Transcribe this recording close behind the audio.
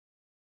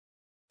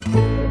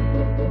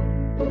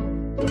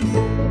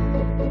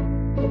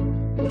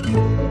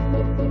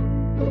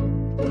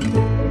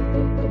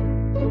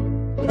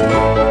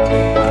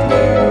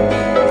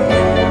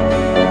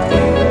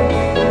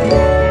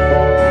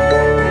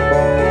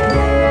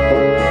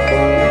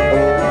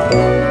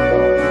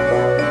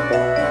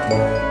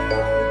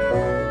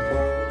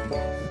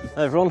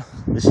Hey everyone,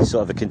 this is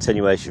sort of a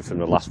continuation from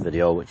the last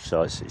video,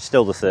 so it's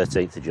still the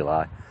 13th of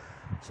July.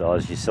 So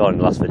as you saw in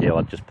the last video,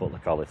 I'd just put the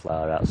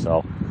cauliflower out,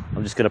 so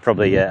I'm just going to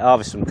probably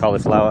harvest some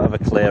cauliflower, have a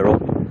clear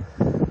up.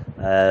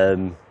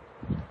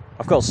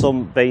 I've got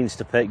some beans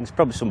to pick, there's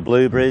probably some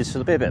blueberries, so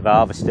there'll be a bit of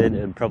harvesting,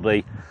 and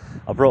probably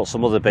I brought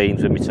some other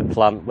beans with me to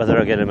plant.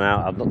 Whether I get them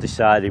out, I've not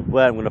decided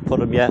where I'm going to put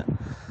them yet.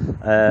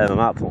 I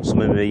might put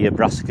some in the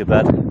brassica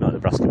bed, not the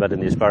brassica bed, in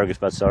the asparagus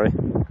bed, sorry.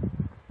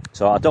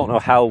 So I don't know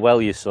how well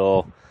you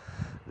saw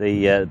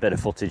the bit of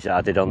footage that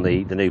I did on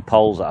the new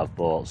poles that I've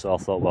bought, so I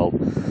thought, well,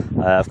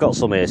 I've got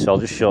some here, so I'll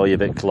just show you a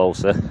bit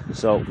closer.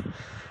 So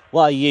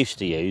what I used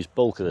to use,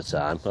 bulk of the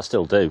time, I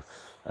still do,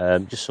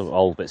 just some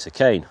old bits of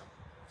cane,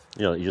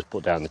 you know, that you just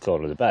put down the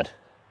corner of the bed,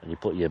 and you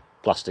put your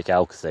plastic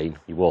alkathene,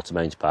 your water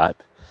mains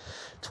pipe,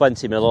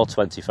 20mm or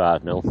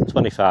 25mm,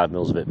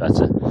 25mm is a bit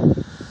better.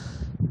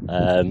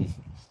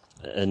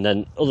 And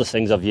then other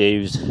things I've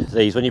used,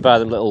 these, when you buy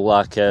them little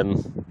like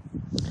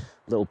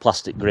little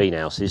plastic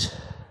greenhouses,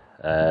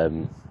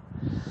 you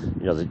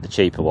know, the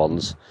cheaper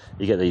ones,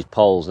 you get these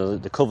poles,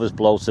 and the covers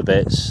blow to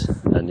bits,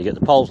 and you get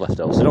the poles left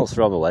over. So they don't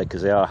throw them away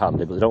because they are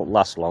handy, but they don't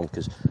last long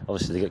because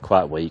obviously they get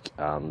quite weak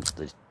and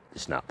they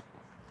snap.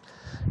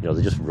 You know,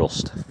 they just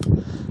rust.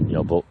 You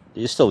know, but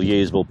you're still a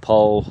usable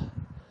pole,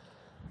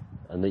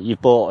 and that you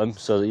bought them,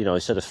 so that, you know,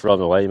 instead of throwing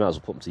them away, you might as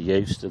well put them to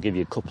use. They'll give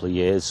you a couple of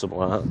years, something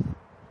like that.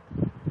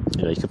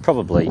 You know, you could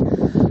probably,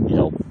 you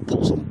know,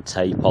 put some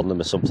tape on them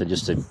or something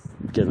just to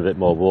get them a bit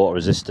more water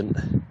resistant.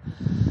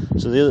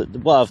 So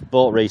what I've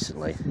bought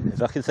recently,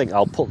 if I can think,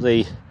 I'll put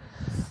the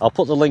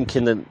link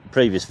in the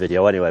previous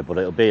video anyway, but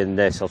it'll be in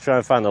this. I'll try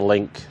and find a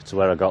link to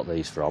where I got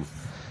these from.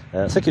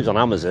 I think it was on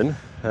Amazon.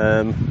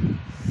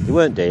 They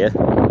weren't dear.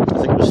 I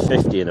think it was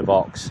 50 in a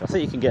box. I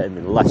think you can get them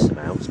in less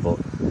amounts, but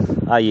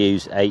I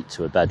use 8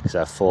 to a bed because I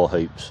have 4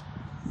 hoops.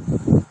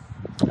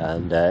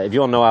 And if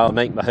you want to know how I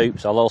make my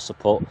hoops, I'll also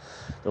put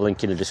the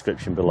link in the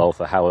description below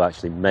for how I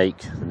actually make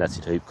the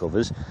netted hoop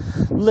covers.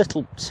 A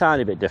little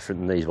tiny bit different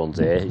than these ones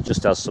here. It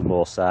just has some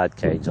more side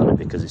canes on it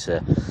because it's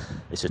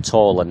a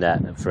taller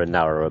net for a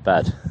narrower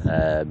bed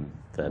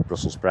for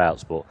Brussels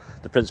sprouts. But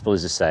the principle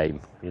is the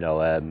same. You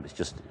know, it's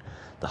just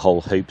the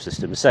whole hoop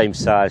system, the same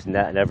size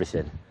net and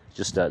everything.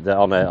 Just they're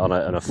on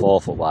a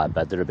 4 foot wide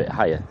bed, they're a bit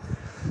higher.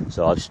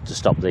 So I just to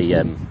stop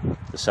the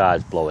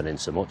sides blowing in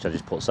so much, I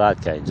just put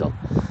side canes on.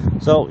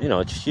 So, you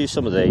know, just use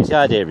some of these. The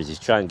idea is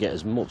try and get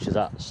as much of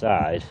that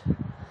side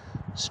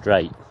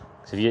straight.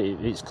 So if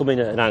it's coming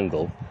at an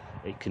angle,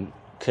 it can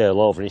curl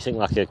over. And you think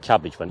like a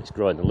cabbage when it's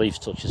growing, the leaves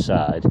touch the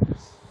side.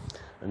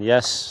 And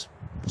yes,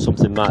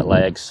 something might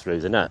lay eggs through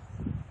the net.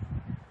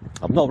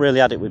 I've not really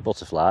had it with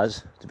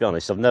butterflies, to be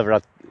honest. I've never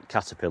had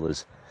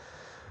caterpillars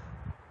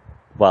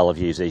while I've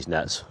used these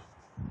nets.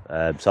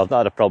 So I've not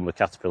had a problem with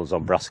caterpillars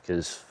on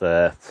brassicas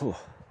for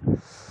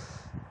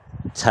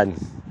 10,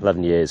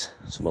 11 years,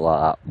 something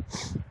like that.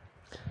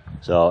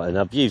 So, and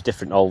I've used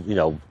different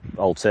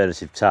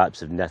alternative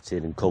types of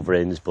netting and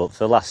coverings, but for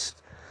the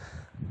last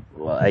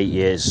 8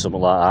 years, something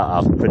like that,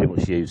 I've pretty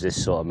much used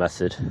this sort of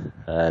method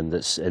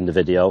that's in the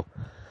video.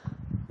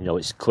 You know,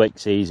 it's quick,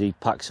 it's easy,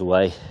 packs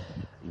away,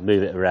 you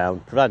move it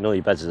around, providing all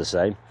your beds are the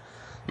same.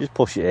 You just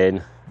push it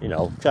in, you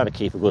know, trying to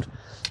keep a good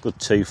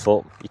 2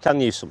 foot. You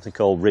can use something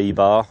called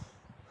rebar,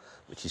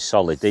 which is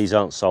solid. These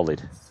aren't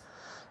solid.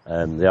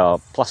 They are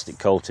plastic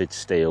coated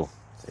steel,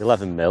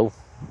 11mm.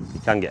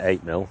 You can get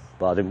 8mm,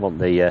 but I didn't want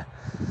the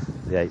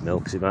 8mm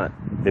because it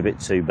might be a bit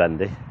too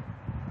bendy,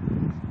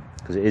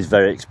 because it is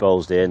very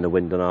exposed here and the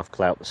wind don't have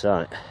clout the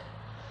site.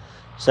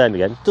 Same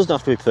again, doesn't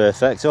have to be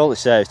perfect. All it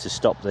says is to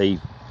stop the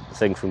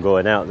thing from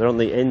going out. They're on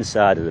the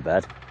inside of the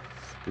bed,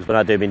 because when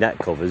I do my net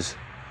covers,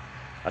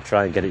 I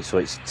try and get it so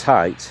it's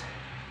tight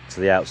to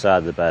the outside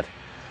of the bed.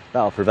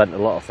 That'll prevent a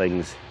lot of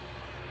things,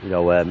 you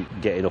know,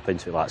 getting up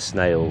into it, like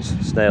snails.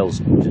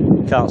 Snails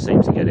can't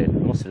seem to get in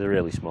unless they're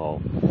really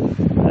small.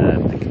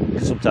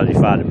 Sometimes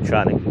you find them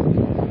trying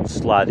to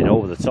sliding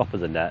over the top of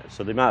the net,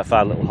 so they might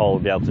find a little hole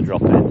and be able to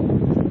drop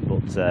in.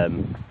 But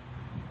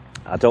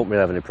I don't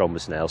really have any problem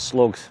with snails.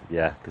 Slugs,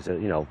 yeah, because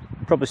you know,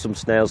 probably some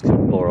snails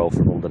can burrow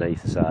from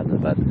underneath the side of the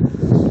bed.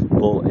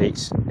 But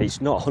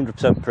it's not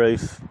 100%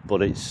 proof,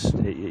 but it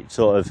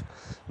sort of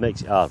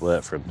makes it hard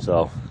work for them.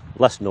 So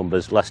less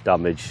numbers, less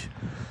damage,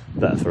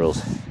 better for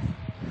us.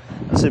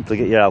 And simply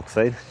get your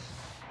alkathene,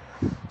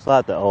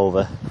 slide that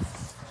over,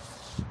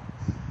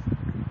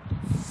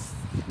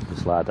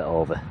 slide that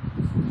over.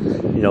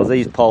 You know,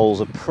 these poles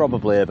are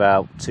probably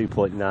about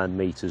 2.9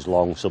 metres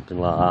long, something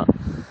like that.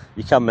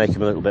 You can make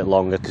them a little bit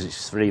longer because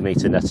it's 3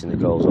 metre netting that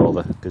goes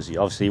over, because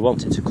obviously you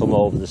want it to come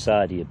over the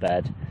side of your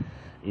bed,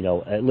 you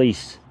know, at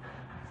least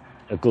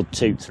a good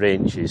 2-3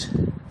 inches,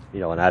 you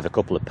know. And I have a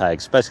couple of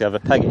pegs. Basically I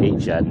have a peg at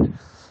each end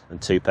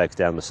and 2 pegs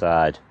down the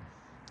side,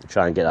 and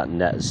try and get that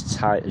net as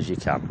tight as you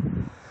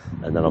can.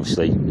 And then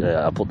obviously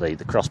I put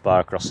the crossbar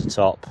across the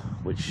top,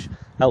 which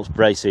helps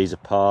brace these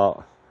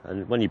apart.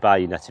 And when you buy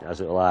your netting, it has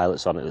little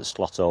eyelets on it that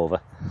slot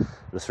over.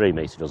 The 3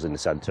 metre does in the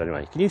centre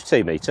anyway. You can use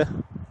 2 metre,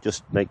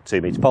 just make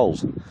 2 metre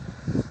poles.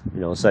 You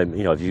know, same.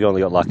 You know, if you've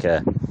only got like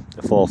a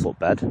a 4-foot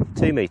bed,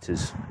 2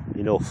 metres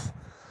enough.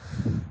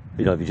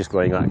 You know, if you're just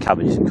growing like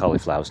cabbages and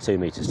cauliflowers, 2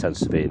 metres tends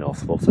to be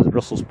enough. But for the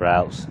Brussels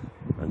sprouts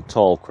and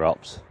tall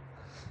crops,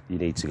 you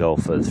need to go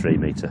for the 3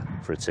 metre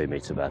for a 2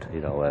 metre bed.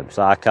 You know,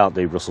 so I can't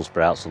do Brussels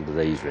sprouts under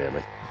these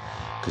really,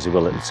 because they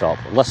will at the top,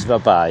 unless if I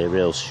buy a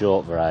real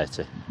short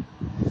variety.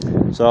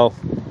 So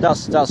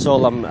that's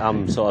all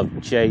I'm sort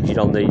of changing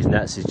on these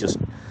nets, is just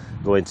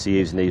going to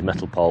using these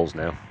metal poles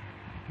now,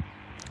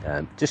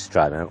 just to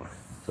try them out.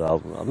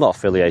 So I'm not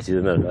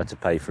affiliated, I had to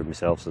pay for it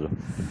myself, so there's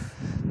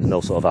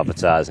no sort of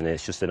advertising it,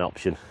 it's just an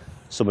option.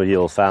 Some of you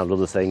will find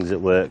other things that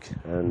work,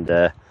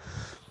 and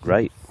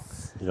great,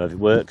 you know, if it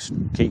works,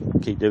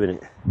 keep doing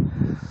it.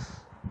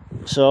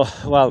 So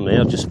while me,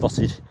 I've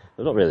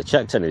not really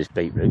checked any of this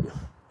beetroot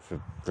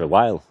for a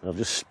while. I've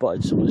just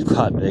spotted something that's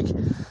quite big,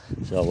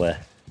 so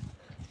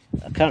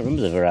I can't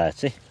remember the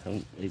variety.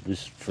 It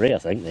was free, I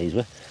think, these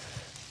were,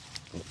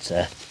 but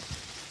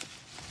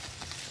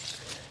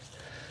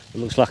it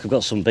looks like I've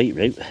got some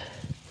beetroot.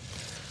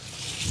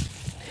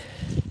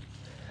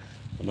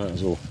 I might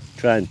as well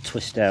try and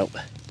twist out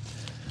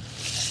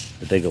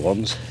the bigger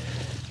ones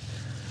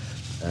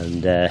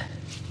and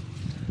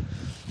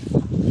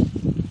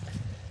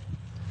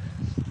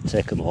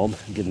take them home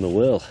and give them a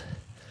whirl,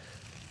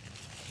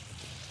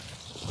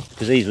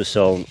 because these were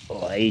sown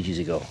ages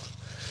ago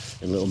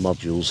in little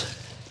modules,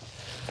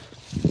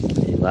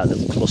 in like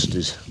little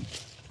clusters.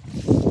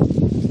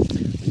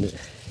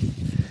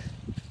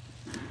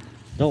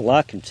 I don't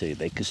like them too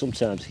big, because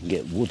sometimes they can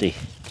get woody.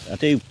 I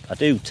do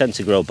tend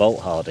to grow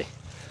bolt hardy,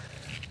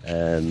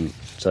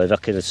 so if I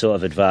can sort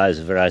of advise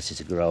a variety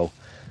to grow,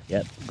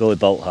 yep, go with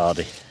bolt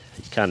hardy.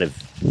 It's kind of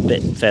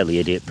fairly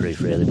idiot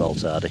proof really,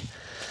 bolt hardy.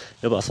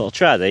 Yeah, but I thought I'll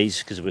try these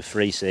because we're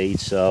free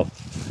seeds, so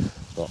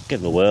thought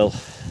give them a whirl.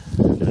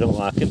 If I don't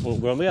like them, we'll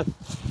grow them again.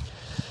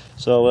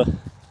 So I'm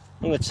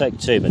going to take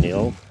too many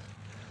home,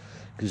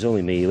 because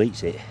only me who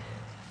eats it,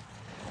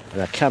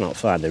 and I cannot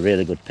find a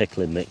really good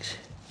pickling mix.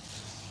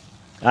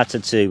 I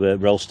tend to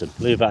roast them,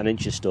 leave about an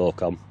inch of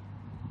stalk on,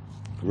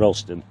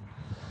 roast them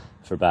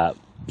for about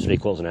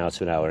 3/4 an hour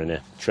to an hour in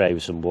a tray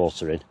with some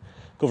water in,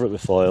 cover it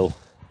with foil,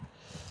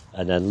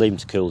 and then leave them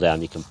to cool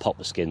down. You can pop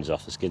the skins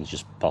off, the skins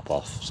just pop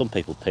off. Some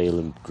people peel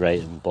them,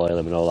 grate them, boil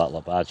them and all that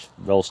lot, but I just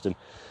roast them,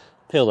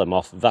 peel them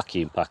off,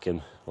 vacuum pack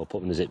them, or put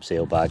them in a zip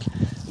seal bag,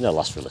 and they'll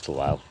last for a little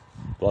while.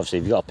 But obviously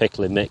if you've got a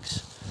pickling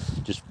mix,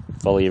 just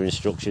follow your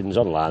instructions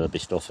online, there'll be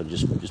stuff, and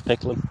just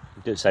pickle them.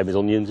 Do the same with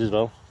onions as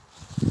well.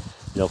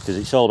 You know, because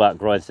it's all about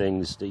growing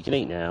things that you can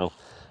eat now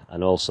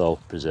and also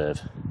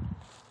preserve.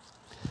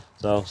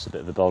 So it's a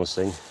bit of a bonus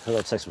thing. I've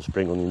got to take some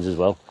spring onions as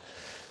well,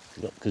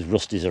 because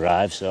Rusty's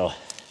arrived, so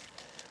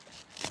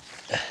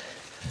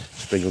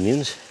spring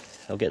onions.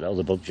 I'll get that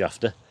other bunch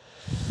after.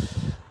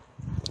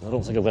 I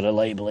don't think I've got a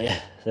label here.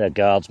 They're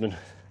guardsmen.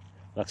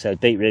 Like I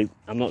said, beetroot,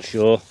 I'm not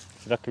sure.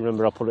 If I can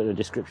remember, I'll put it in the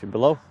description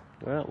below.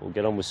 Alright, we'll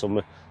get on with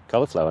some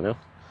cauliflower now.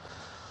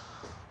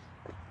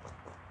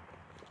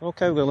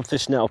 Okay, we're going to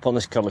fish net up on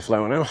this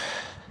cauliflower now,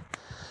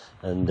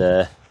 and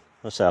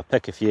let's say I'll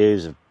pick a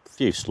few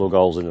slug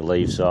holes in the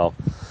leaves. So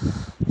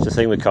it's the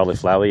thing with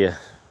cauliflower,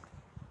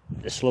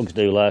 the slugs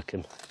do like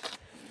them,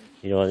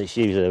 you know, and it's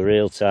usually the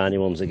real tiny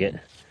ones that get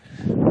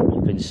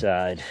up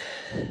inside,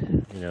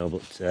 you know.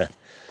 But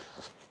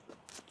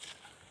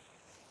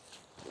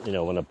you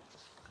know, when I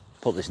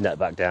put this net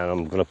back down,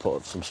 I'm going to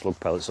put some slug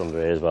pellets under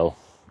here as well,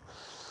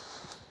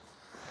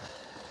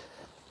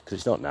 because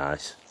it's not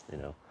nice, you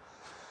know.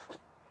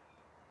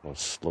 Well,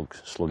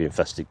 slug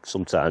infested.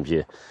 Sometimes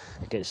it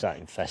gets that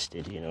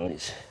infested, you know, and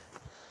it's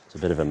a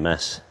bit of a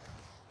mess.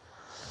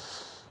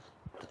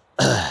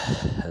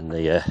 And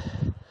the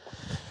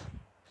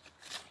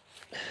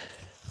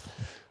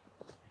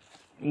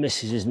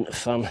missus isn't a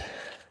fan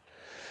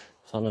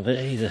of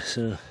it either,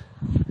 so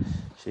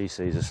she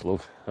sees a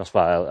slug. That's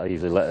why I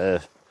usually let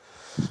her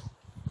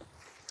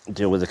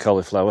deal with the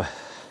cauliflower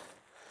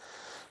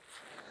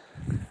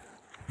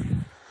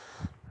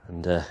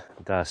and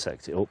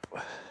dissect it up.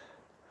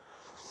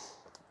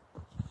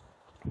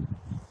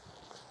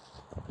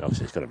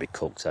 Obviously it's going to be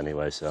cooked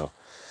anyway, so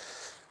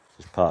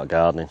it's part of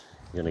gardening.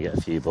 You're going to get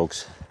a few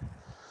bugs.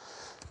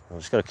 I've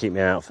just got to keep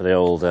my eye out for the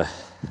old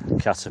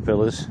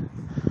caterpillars,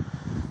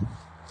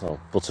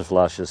 well,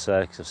 butterflies should I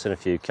say, because I've seen a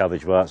few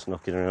cabbage whites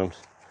knocking around,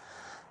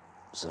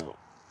 so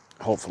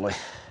hopefully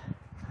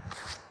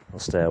I'll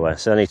stay away.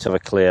 So I need to have a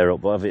clear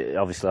up, but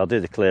obviously I'll do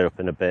the clear up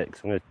in a bit,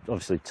 because I'm going to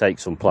obviously take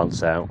some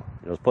plants out.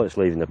 You know, it's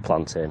leaving the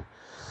plant in.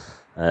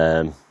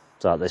 So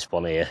like this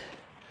one here,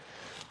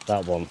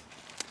 that one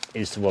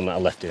is the one that I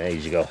left in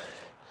ages ago.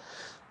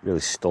 Really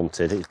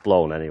stunted. It's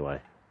blown anyway,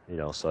 you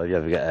know. So if you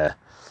ever get a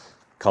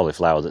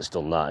cauliflower that's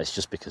done that, it's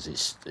just because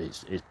it's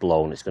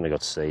blown. It's going to go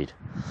to seed.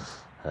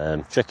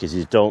 Trick is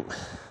you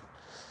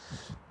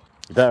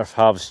better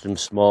harvest them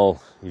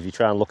small. If you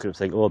try and look at them and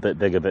think, oh, a bit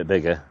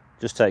bigger,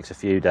 just takes a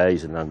few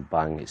days and then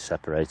bang, it's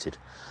separated.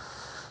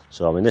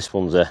 So I mean, this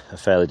one's a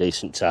fairly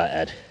decent tight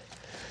head.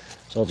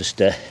 So I'll just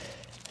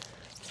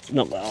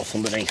knock that off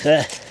underneath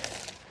there.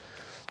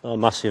 Not a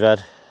massive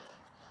head,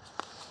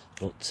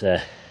 but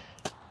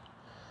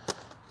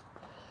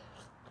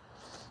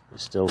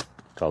it's still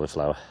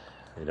cauliflower,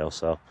 you know,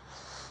 so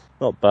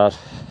not bad.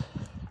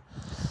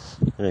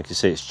 And you can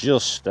see it's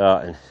just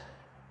starting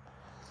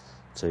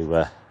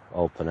to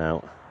open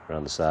out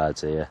around the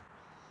sides here.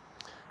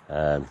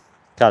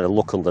 Kind of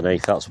look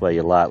underneath, that's where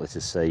you're likely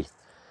to see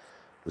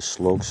the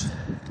slugs.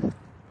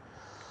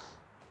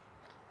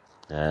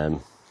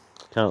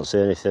 Can't see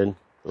anything.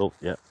 Oh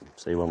yeah,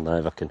 see one there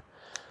if I can.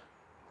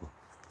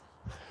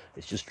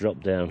 It's just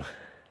dropped down.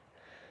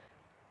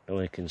 No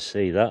one can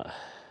see that.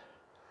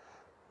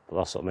 But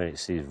that's what I mean,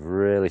 it's these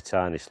really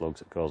tiny slugs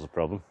that cause the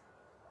problem.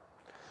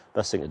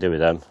 Best thing to do with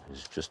them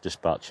is just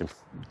dispatch them.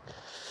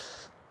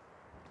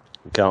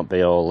 You can't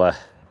be all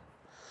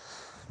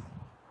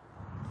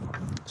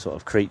sort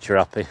of creature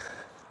happy.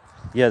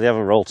 Yeah, they have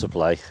a role to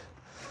play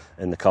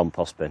in the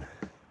compost bin,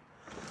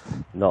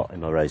 not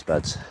in my raised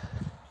beds.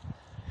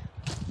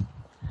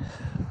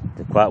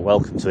 They're quite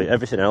welcome to it.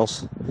 Everything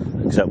else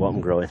except what I'm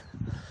growing.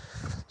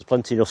 There's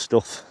plenty enough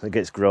stuff that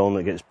gets grown,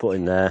 that gets put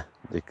in there.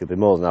 They could be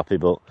more than happy,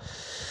 but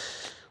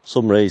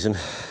some reason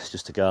it's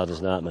just a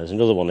gardener's nightmare. There's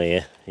another one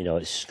here, you know,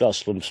 it's got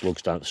slug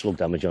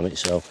damage on it,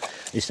 so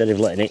instead of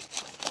letting it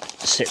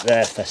sit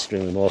there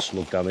festering with more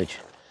slug damage,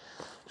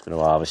 I'm going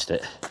to harvest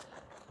it.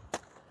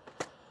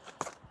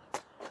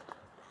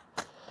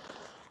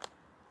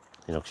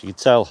 You know, 'cause you can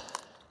tell,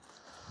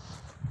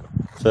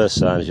 first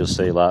signs you'll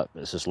see like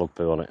it's a slug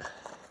poo on it,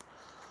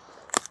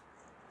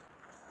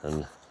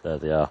 and there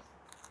they are.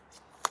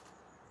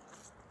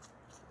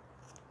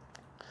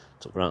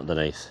 It's up right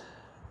underneath.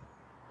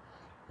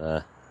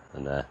 There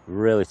and there,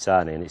 really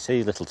tiny, and it's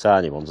these little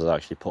tiny ones that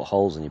actually put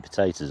holes in your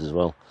potatoes as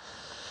well.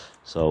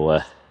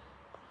 So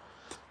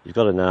you've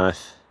got a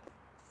knife,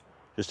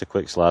 just a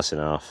quick slice in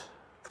half,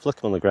 flick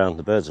them on the ground,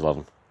 the birds will have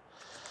them.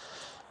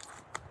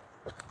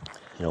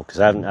 You know, because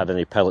I haven't had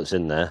any pellets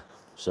in there,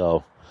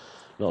 so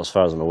not as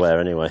far as I'm aware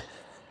anyway.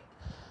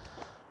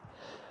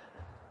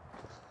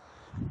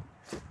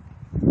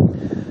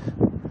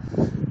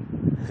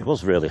 It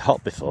was really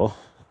hot before,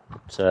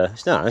 but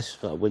it's nice.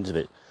 The wind's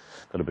got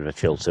a bit of a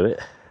chill to it.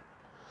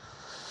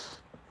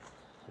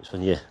 It's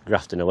when you're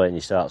grafting away and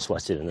you start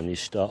sweating and then you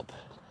stop.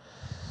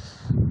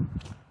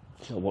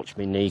 I'll watch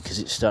my knee because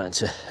it's starting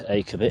to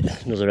ache a bit.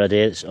 Another head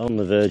here, it's on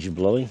the verge of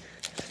blowing.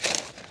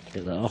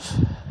 Get that off.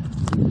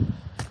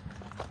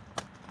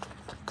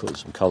 Cut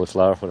some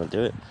cauliflower when I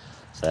do it.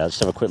 So I'll just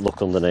have a quick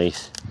look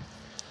underneath.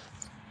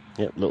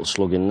 Yep, little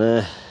slug in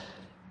there.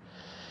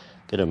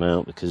 Get them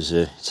out because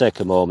you take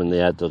them home in the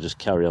head, they'll just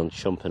carry on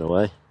chomping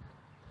away.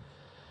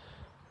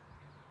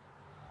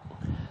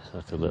 It's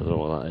like a little, I don't know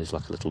what that is,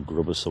 like a little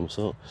grub of some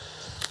sort.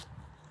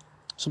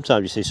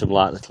 Sometimes you see some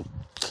like little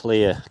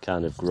clear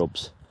kind of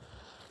grubs,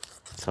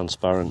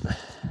 transparent.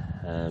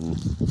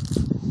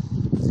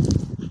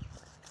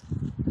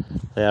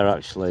 They are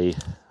actually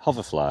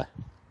hoverfly.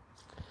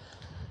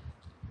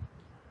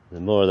 The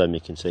more of them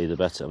you can see, the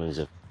better. I mean, he's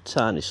a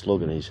tiny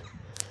slug and he's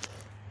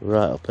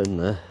right up in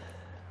there.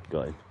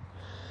 Got him.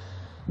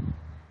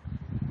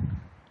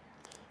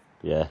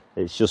 Yeah,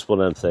 it's just one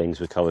of them things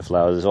with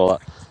cauliflower. There's all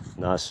that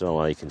nice,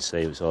 all you can see.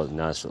 It's all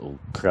nice little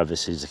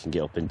crevices they can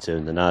get up into,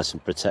 and they're nice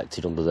and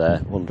protected under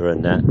there, under a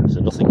net, so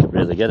nothing can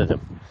really get at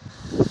them.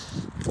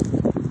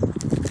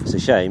 It's a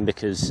shame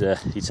because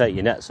you take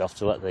your nets off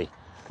to let the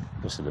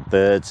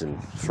birds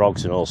and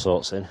frogs and all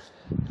sorts in,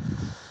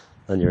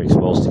 then you're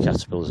exposed to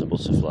caterpillars and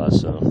butterflies.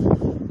 So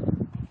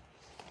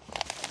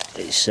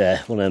it's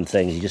one of them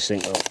things you just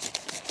think, well,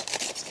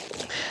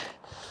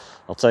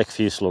 I'll take a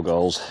few slug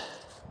holes,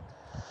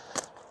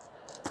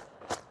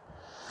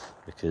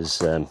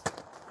 because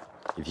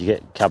if you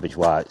get cabbage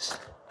whites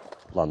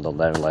land on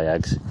there and lay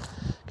eggs,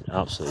 it can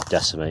absolutely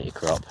decimate your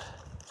crop.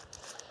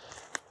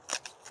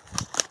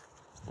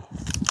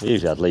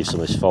 Usually I'd leave some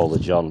of this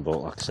foliage on,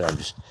 but like I say, I'm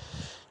just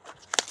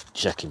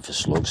checking for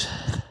slugs.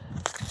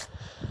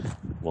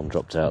 One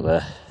dropped out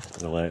there,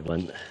 don't know where it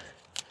went.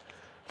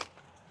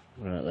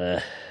 Right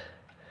there.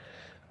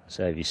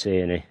 So if you see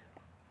any,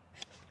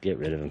 get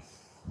rid of them.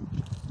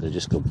 They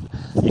just go.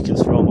 You can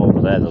throw them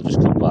over there, they'll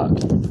just come back.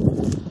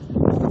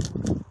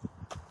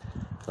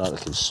 Like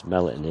they can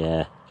smell it in the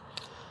air.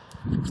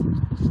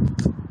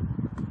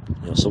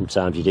 You know,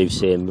 sometimes you do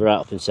see them right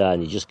up inside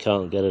and you just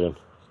can't get at them.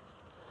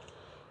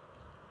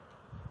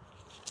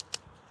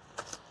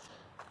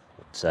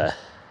 But,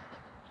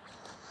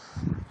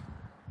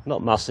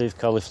 not massive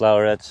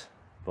cauliflower heads,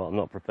 but I'm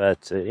not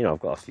prepared to, you know, I've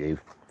got a few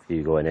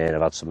going in.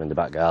 I've had some in the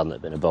back garden that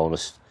have been a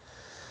bonus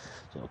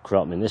sort of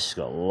crop. I mean, this has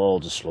got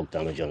loads of slug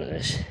damage on it,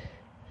 this.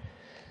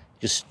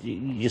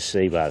 You just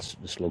see by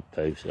the slug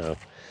poo, so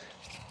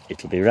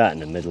it'll be right in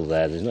the middle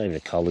there. There's not even a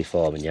collie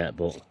forming yet,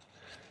 but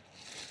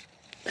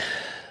I'm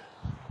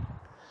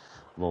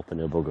hoping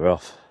it'll bugger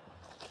off.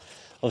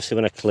 Obviously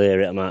when I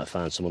clear it I might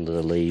find some under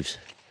the leaves,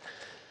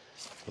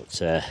 but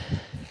it's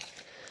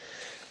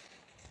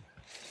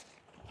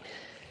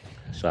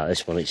like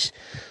this one,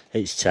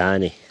 it's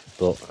tiny,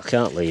 but I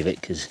can't leave it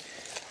because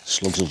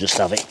slugs will just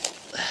have it.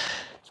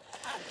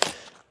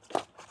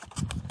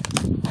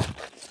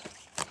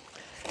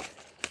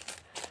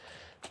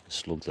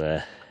 Slug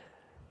there.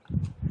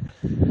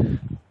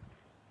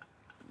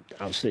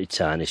 absolutely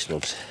tiny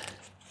slugs.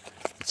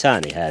 A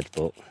tiny head,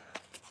 but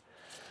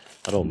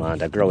I don't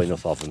mind. I grow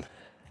enough of them.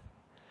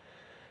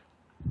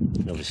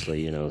 And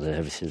obviously, you know,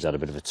 everything's had a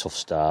bit of a tough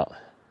start.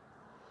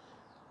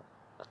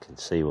 I can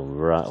see one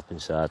right up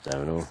inside there,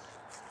 you know.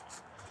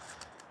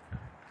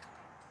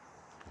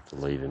 To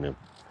leave him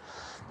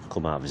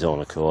come out of his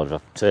own accord.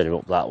 If I turn him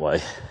up that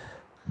way,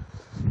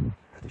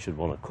 he should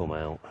want to come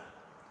out.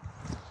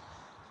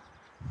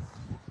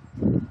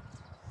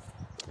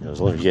 You know,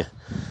 as long as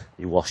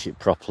you wash it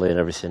properly and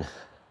everything,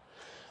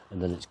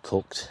 and then it's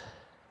cooked,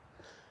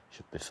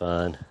 should be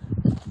fine.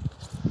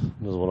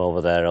 Another one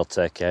over there I'll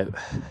take out.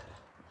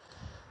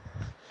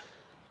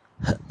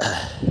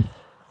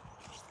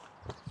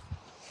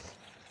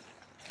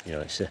 You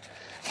know, it's a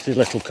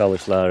little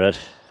cauliflower head,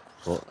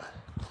 but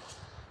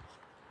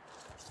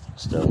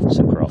still, it's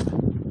a crop.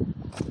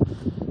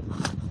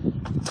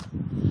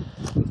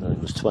 And it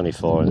was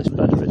 24 in this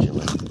bed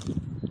originally.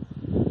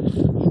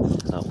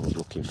 That one's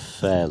looking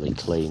fairly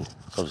clean.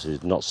 Obviously,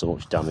 there's not so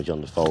much damage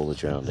on the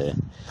foliage around here,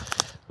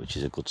 which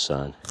is a good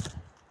sign.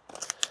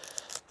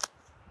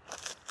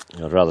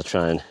 I'd rather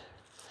try and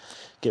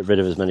get rid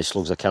of as many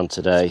slugs as I can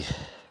today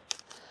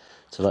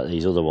to let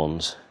these other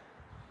ones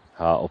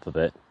heart up a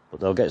bit, but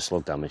they'll get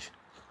slug damage.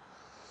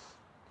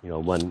 You know,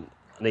 when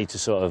I need to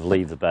sort of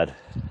leave the bed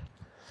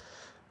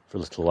for a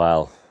little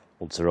while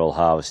once they're all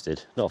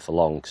harvested, not for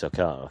long because I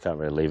can't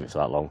really leave it for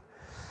that long,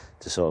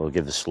 to sort of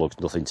give the slugs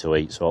nothing to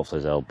eat, so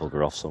hopefully they'll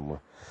bugger off somewhere.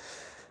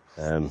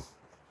 Like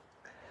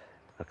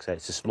I say,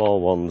 it's the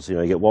small ones. You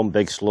know, you get one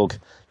big slug,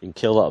 you can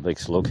kill that big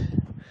slug.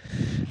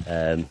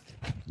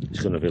 It's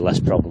going to be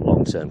less problem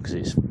long term because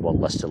it's one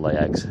less to lay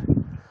eggs.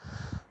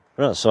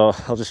 Right, so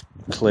I'll just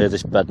clear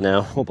this bed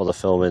now. Won't bother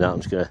filming that.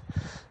 I'm just going to.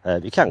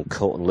 You can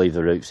cut and leave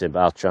the roots in, but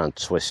I'll try and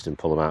twist and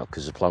pull them out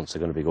because the plants are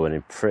going to be going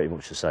in pretty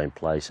much the same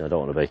place, and I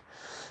don't want to be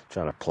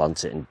trying to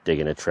plant it and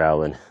digging a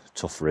trowel in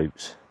tough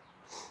roots.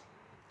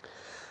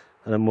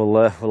 And then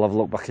we'll have a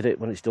look back at it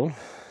when it's done.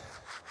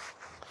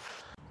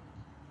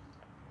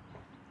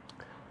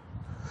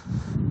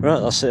 Right,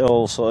 that's it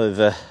all sort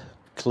of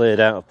cleared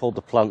out. I've pulled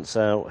the plants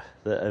out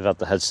that have had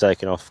the heads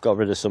taken off. Got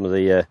rid of some of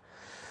the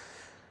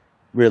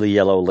really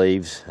yellow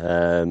leaves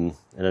and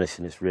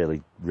anything that's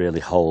really,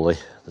 really holy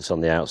that's on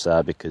the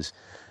outside, because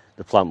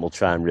the plant will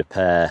try and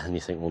repair, and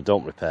you think, well,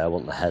 don't repair, I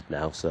want the head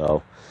now.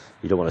 So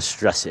you don't want to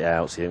stress it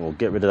out. So you think, well,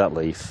 get rid of that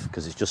leaf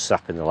because it's just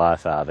sapping the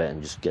life out of it,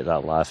 and just get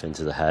that life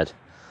into the head.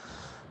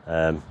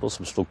 Put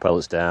some slug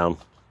pellets down.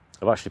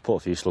 I've actually put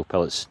a few slug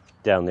pellets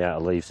down the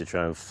outer leaves to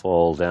try and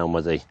fall down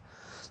where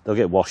they'll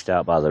get washed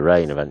out by the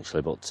rain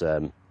eventually, but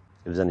if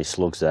there's any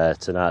slugs there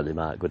tonight, they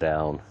might go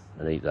down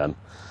and eat them,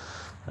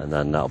 and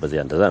then that'll be the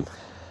end of them,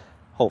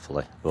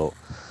 hopefully. But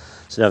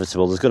it's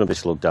inevitable. There's going to be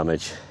slug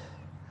damage,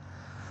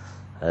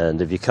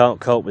 and if you can't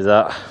cope with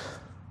that,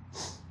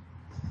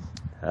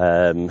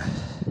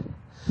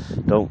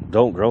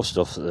 don't grow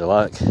stuff that they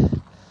like. You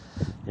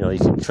know, you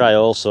can try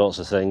all sorts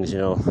of things. You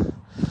know,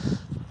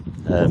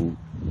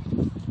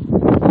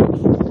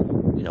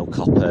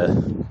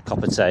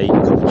 copper tape,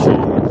 copper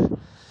tube.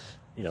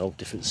 You know,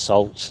 different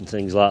salts and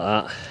things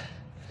like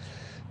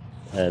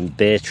that.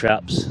 Bear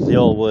traps, they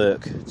all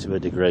work to a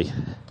degree,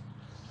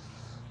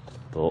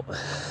 but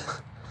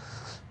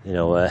you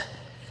know,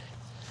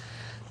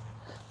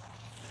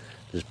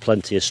 there's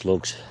plenty of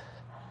slugs.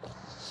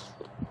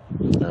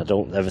 I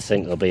don't ever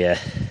think they'll be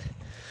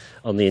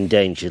on the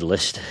endangered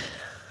list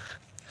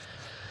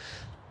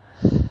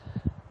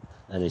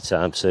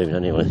anytime soon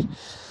anyway.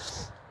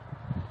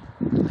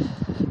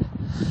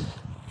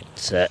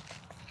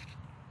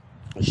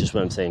 It's just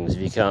one of the things,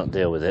 if you can't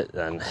deal with it,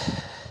 then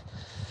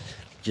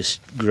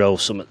just grow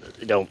something that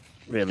they don't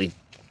really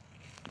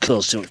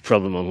cause too much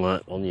problem on,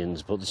 like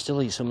onions, but they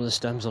still eat some of the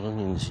stems on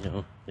onions, you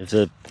know. If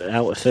they're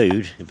out of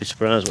food, you'd be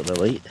surprised what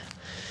they'll eat.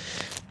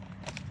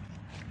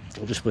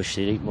 I just wish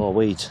they'd eat more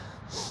weeds.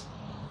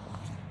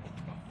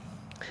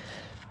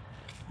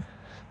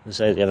 They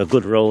say they have a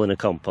good role in a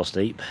compost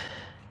heap,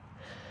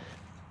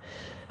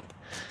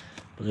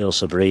 but they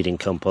also breed in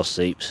compost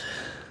heaps.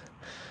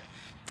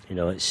 You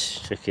know, it's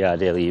tricky.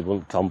 Ideally, you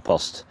wouldn't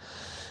compost,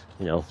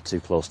 you know, too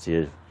close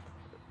to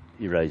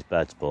your raised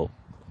beds, but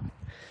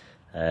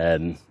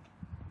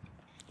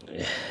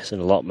it's an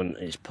allotment.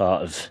 It's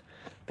part of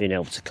being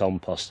able to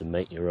compost and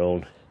make your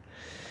own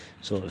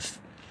sort of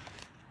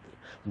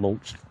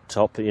mulch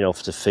top, you know,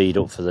 to feed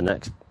up for the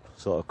next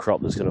sort of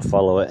crop that's going to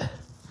follow it.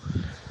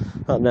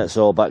 That net's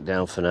all back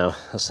down for now.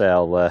 I say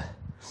I'll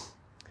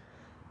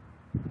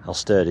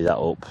sturdy that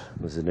up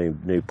with the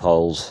new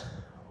poles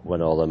when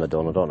all them are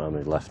done. I don't know how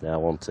many left now.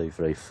 1, 2,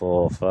 3,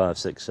 4, 5,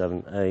 6,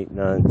 7, 8,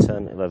 9,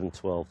 10, 11,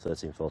 12,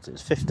 13, 14.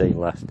 There's 15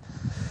 left.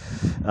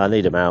 I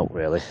need them out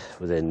really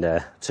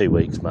within 2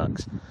 weeks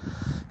max.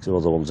 Some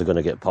other ones are going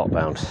to get pot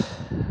bound,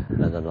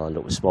 and then I'll end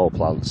up with small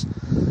plants,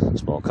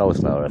 small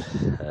cauliflower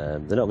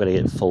head. They're not going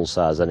to get full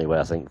size anyway,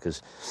 I think,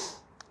 because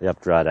they have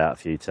dried out a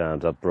few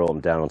times. I've brought them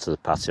down onto the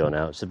patio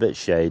now. It's a bit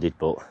shaded,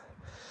 but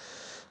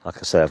like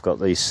I say, I've got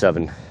these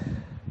 7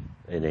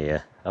 in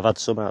here. I've had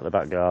some out of the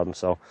back garden,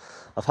 so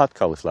I've had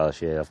cauliflower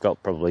this year. I've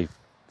got probably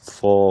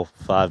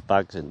 4-5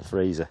 bags in the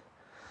freezer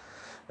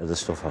of the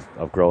stuff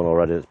I've grown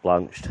already that's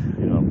blanched.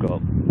 You know, I've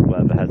got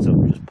whatever heads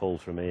I've just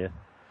pulled from here.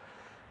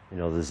 You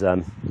know, there's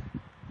them.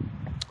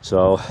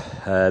 So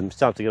it's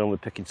time to get on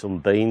with picking some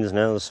beans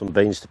now. There's some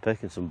beans to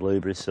pick and some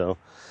blueberries, so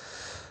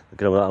I'll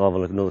get on with that. I'll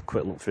have another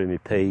quick look through my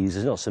peas.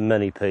 There's not so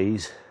many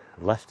peas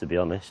left, to be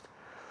honest.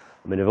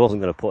 I mean, if I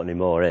wasn't going to put any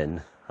more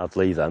in, I'd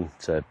leave them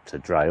to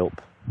dry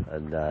up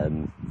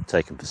and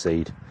take them for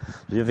seed.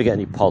 If you ever get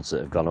any pods that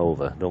have gone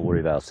over, don't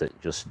worry about it.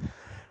 Just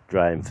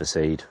dry them for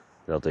seed.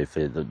 They'll do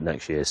for the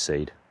next year's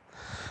seed.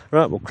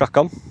 Right, we'll crack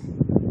on.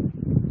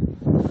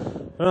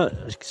 Right,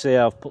 as you can see,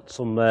 I've put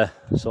some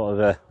sort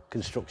of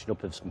construction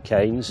up of some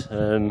canes.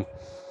 So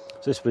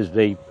this was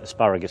the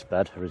asparagus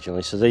bed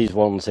originally. So these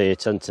ones here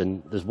tend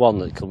to, there's one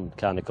that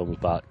kind of comes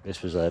back.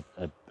 This was a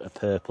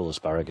purple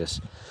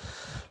asparagus.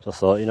 So I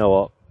thought, you know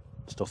what,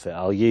 stuff it,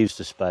 I'll use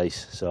the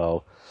space.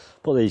 So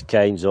put these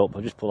canes up.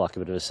 I just put like a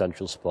bit of a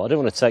central spot. I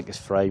didn't want to take this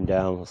frame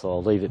down. I thought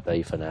I'll leave it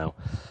be for now,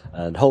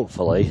 and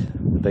hopefully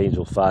the beans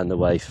will find their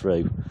way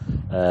through.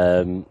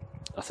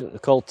 I think they're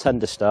called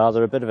Tender Star.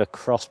 They're a bit of a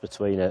cross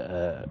between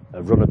a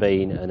runner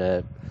bean and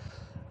a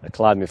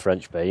climbing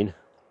French bean.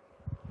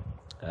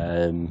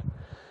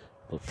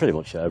 Well, pretty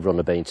much a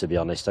runner bean, to be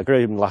honest. I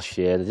grew them last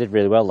year. They did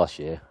really well last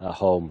year at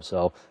home.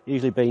 So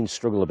usually beans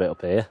struggle a bit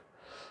up here.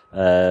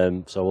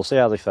 So we'll see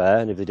how they fare,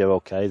 and if they do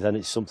okay, then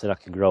it's something I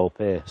can grow up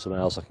here, something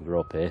else I can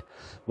grow up here.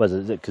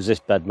 Because this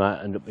bed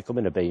might end up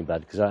becoming a bean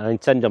bed, because I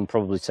intend on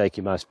probably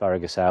taking my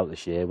asparagus out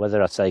this year.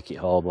 Whether I take it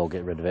home or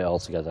get rid of it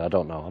altogether, I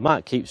don't know. I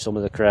might keep some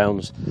of the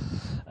crowns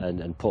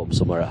and put them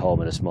somewhere at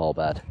home in a small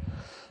bed,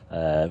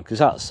 because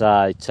that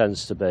side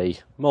tends to be,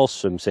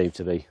 most of them seem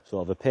to be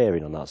sort of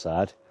appearing on that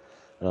side,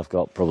 and I've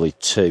got probably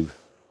 2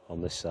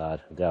 on this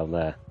side down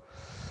there.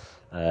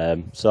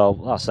 So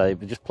like I say,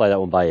 we just play that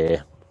one by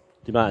ear.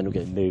 They might end up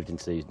getting moved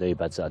into these new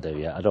beds that I do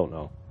yet, I don't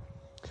know.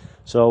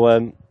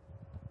 So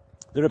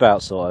they're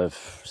about sort of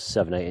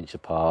 7-8 inches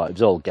apart. It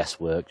was all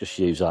guesswork, just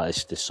use like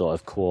this sort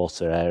of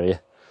quarter area.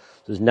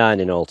 There's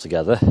 9 in all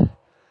together,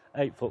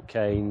 8-foot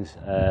canes.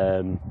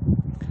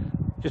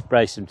 Just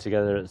brace them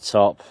together at the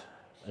top,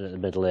 and at the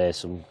middle here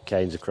some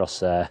canes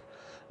across there.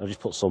 I've just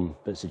put some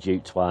bits of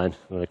jute twine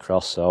going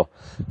across, so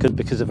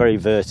because they're very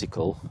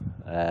vertical,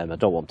 I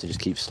don't want them to just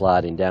keep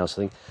sliding down.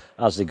 So I think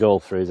as they go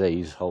through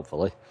these,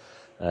 hopefully,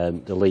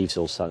 the leaves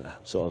will sort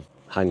of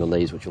hang on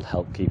these, which will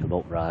help keep them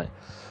upright.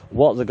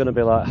 What they're going to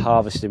be like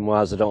harvesting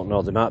wise, I don't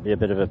know. There might be a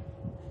bit of a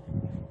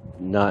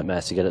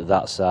nightmare to get at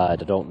that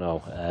side, I don't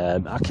know.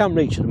 I can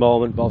reach at the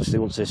moment, but obviously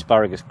once the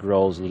asparagus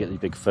grows and you get these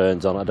big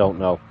ferns on, I don't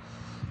know.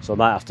 So I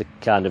might have to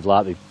kind of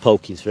like be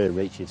poking through and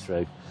reaching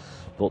through.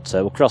 But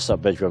we'll cross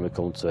that bridge when we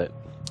come to it.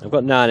 I've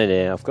got 9 in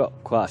here. I've got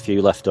quite a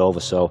few left over,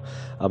 so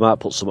I might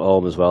put some at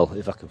home as well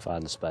if I can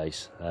find the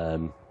space.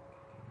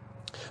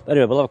 But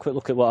anyway, we'll have a quick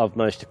look at what I've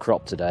managed to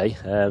crop today.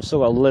 Still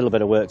got a little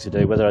bit of work to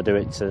do. Whether I do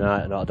it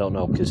tonight or not, I don't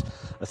know, because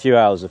a few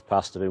hours have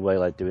passed. I've been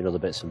waylaid doing other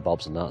bits and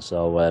bobs and that,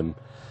 so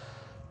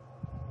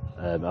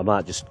I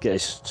might just get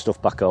this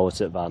stuff back over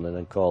to the van and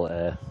then call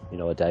it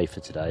a day for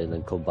today, and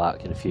then come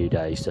back in a few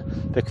days to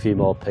pick a few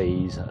more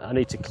peas. I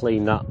need to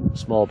clean that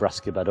small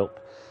brassica bed up.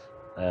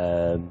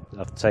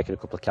 I've taken a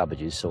couple of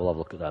cabbages, so we'll have a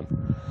look at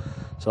them.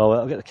 So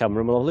I'll get the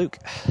camera and we'll have a look.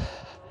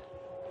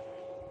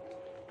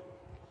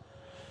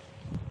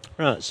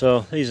 Right,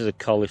 so these are the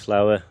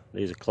cauliflower.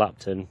 These are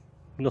Clapton.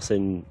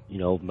 Nothing,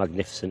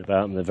 magnificent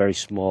about them. They're very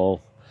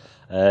small,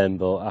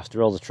 but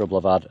after all the trouble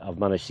I've had, I've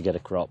managed to get a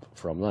crop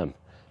from them,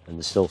 and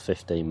there's still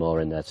 15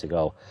 more in there to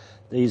go.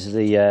 These are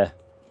the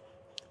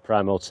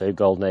Primo 2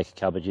 golden acre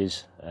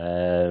cabbages.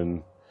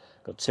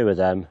 Got 2 of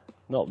them.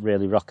 Not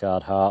really rock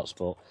hard hearts,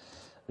 but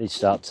I need to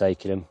start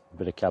taking them. A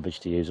bit of cabbage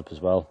to use up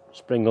as well.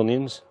 Spring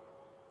onions,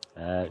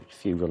 a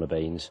few runner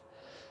beans.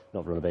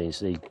 Not runner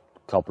beans, the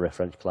cobra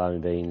French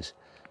climbing beans.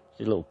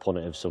 A little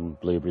punnet of some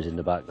blueberries in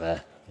the back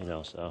there,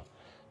 so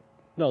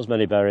not as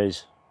many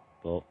berries,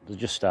 but they're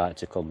just starting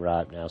to come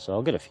ripe now, so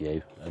I'll get a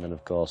few. And then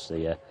of course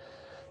the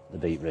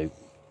beetroot.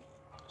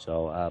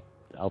 So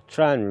I'll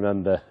try and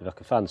remember, if I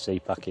can find the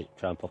seed packet,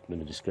 try and pop them in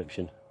the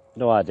description.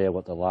 No idea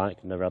what they're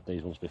like, never had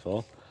these ones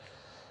before,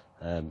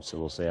 so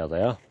we'll see how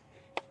they are.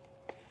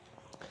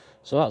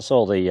 So that's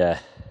all the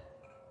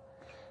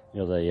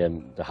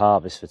the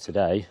harvest for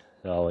today.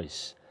 So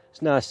it's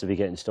nice to be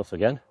getting stuff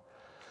again.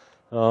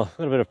 Oh, I've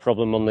got a bit of a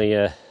problem on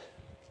the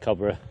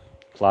cobra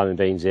climbing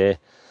beans here.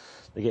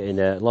 They're getting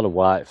a lot of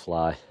white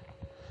fly,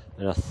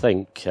 and I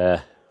think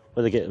where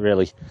they get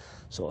really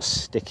sort of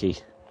sticky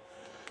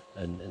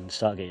and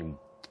start getting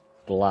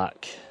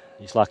black,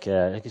 it's like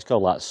I think it's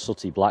called like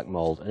sooty black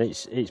mould, and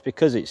it's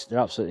because they're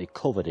absolutely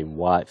covered in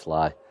white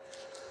fly.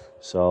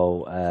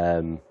 So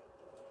and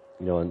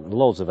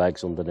loads of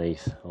eggs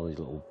underneath. All these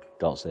little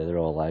dots there, they're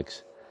all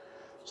eggs.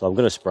 So I'm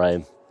going to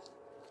spray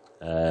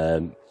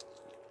them.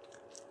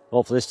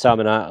 Hopefully this time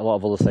of night a lot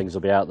of other things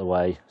will be out of the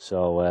way,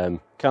 so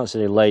can't see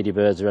any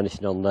ladybirds or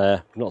anything on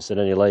there. I've not seen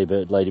any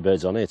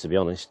ladybirds on here, to be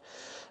honest,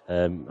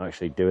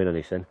 actually doing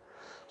anything.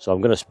 So I'm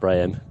going to spray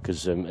them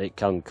because it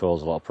can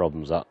cause a lot of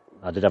problems. That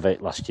I did have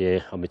it last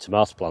year on my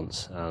tomato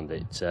plants, and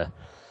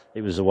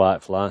it was a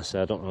whitefly.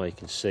 So I don't know how you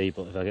can see,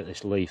 but if I get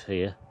this leaf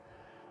here,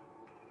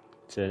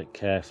 turn it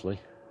carefully,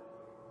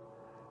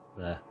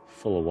 there,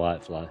 full of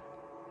whitefly.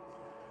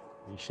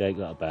 You shake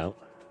that about,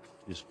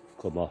 just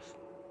come off,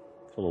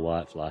 full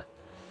of whitefly.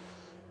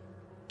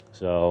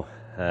 So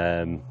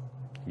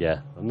yeah,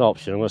 an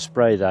option. I'm going to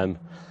spray them,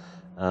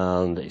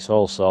 and it's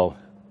also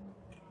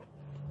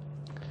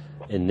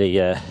in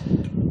the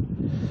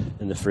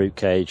fruit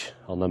cage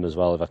on them as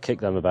well. If I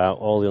kick them about,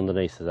 all the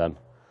underneath of them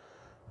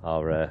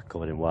are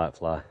covered in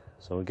whitefly.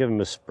 So I'll give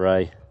them a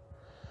spray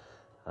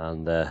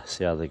and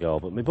see how they go.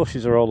 But my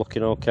bushes are all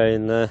looking okay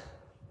in there.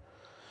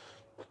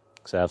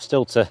 So I've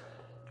still to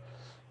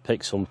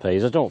pick some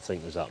peas. I don't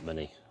think there's that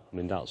many. I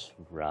mean, that's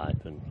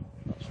ripe and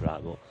that's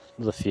ripe, but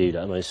there's a few that,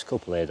 I mean, there's a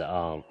couple here that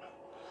aren't.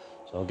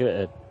 So I'll give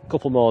it a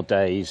couple more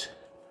days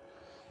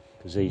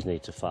because these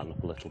need to fatten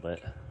up a little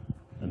bit,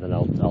 and then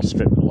I'll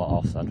strip the lot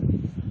off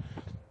then.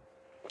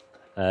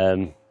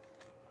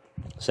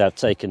 So I've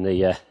taken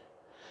the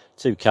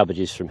 2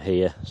 cabbages from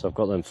here, so I've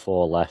got them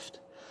 4 left.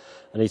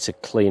 I need to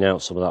clean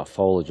out some of that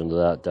foliage under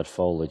that dead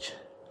foliage,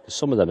 because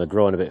some of them are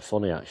growing a bit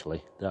funny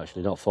actually. They're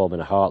actually not forming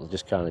a heart, they're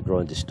just kind of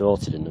growing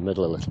distorted in the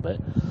middle a little bit.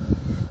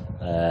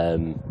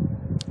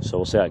 So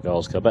we'll see how it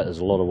goes, because I bet there's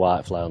a lot of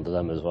whitefly under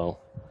them as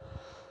well.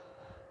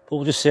 But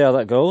we'll just see how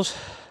that goes.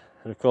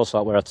 And of course,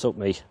 like where I took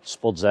my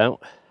spuds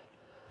out,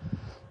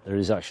 there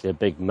is actually a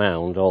big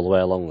mound all the way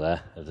along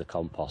there of the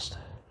compost.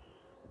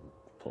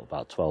 Put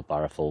about 12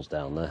 barrelfuls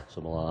down there,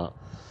 something like that.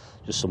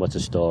 Just somewhere to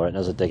store it. And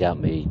as I dig out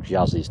my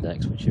jazzies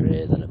next, which are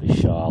here, then it'll be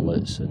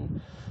Charlottes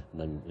and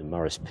then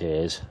Morris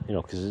pears, you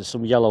know, because there's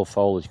some yellow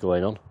foliage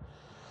going on.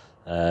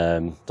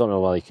 Don't know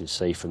whether you can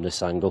see from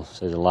this angle.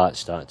 So the light's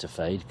starting to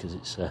fade because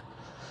it's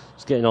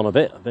getting on a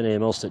bit. I've been here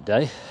most of the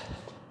day.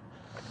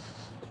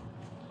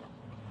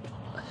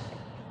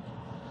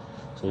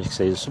 So you can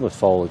see there's some of the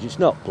foliage. It's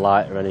not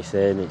blight or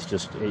anything. It's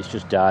just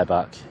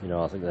dieback. You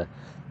know, I think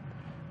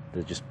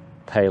they're just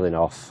paling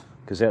off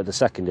because they're the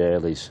second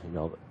earlies. You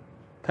know,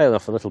 paling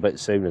off a little bit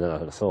sooner than I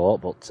had thought,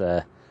 but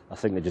I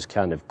think they're just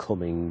kind of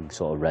coming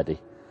sort of ready.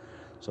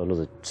 So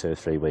another 2 or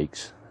 3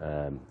 weeks,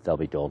 they'll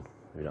be done.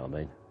 You know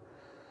what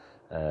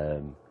I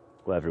mean?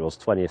 Whatever it was,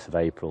 20th of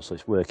April. So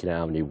it's working out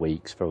how many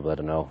weeks. Probably, I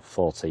don't know,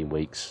 14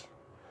 weeks.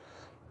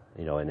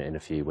 You know, in a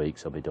few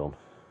weeks they'll be done.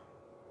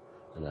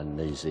 And then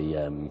there's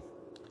the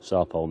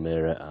Sarpole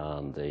mirror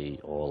and the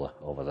Orla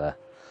over there,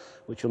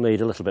 which will need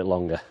a little bit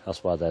longer.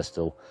 That's why they're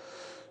still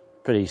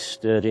pretty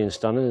sturdy and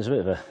standing. There's a bit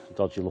of a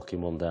dodgy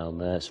looking one down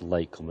there. It's a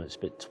late comer, it's a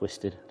bit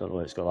twisted. Don't know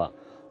whether it's got that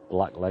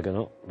black leg or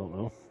not, don't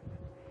know.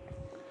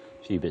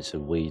 A few bits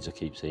of weeds I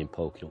keep seeing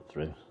poking up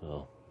through,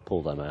 so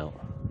pull them out.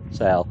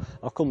 So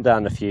I'll come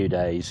down in a few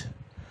days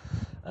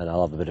and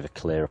I'll have a bit of a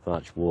clear up and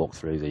actually walk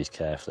through these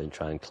carefully and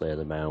try and clear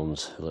the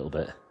mounds a little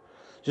bit,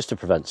 just to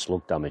prevent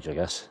slug damage, I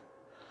guess.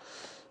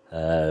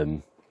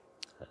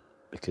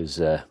 Because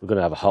we're going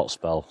to have a hot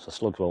spell, so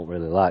slugs won't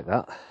really like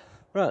that.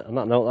 Right, on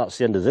that note, that's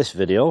the end of this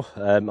video.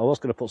 I was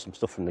going to put some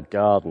stuff from the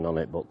garden on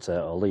it, but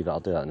I'll leave that. I'll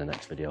do that in the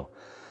next video.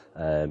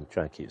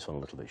 Try and keep this one a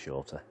little bit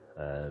shorter.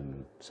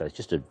 So it's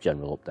just a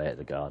general update of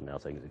the garden, how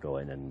things are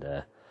going,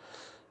 and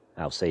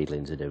how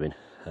seedlings are doing,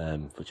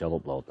 which I'll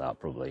upload that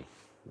probably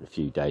in a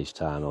few days'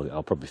 time.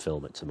 I'll probably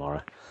film it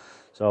tomorrow.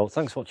 So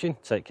thanks for watching,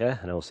 take care,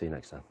 and I'll see you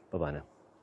next time. Bye-bye now.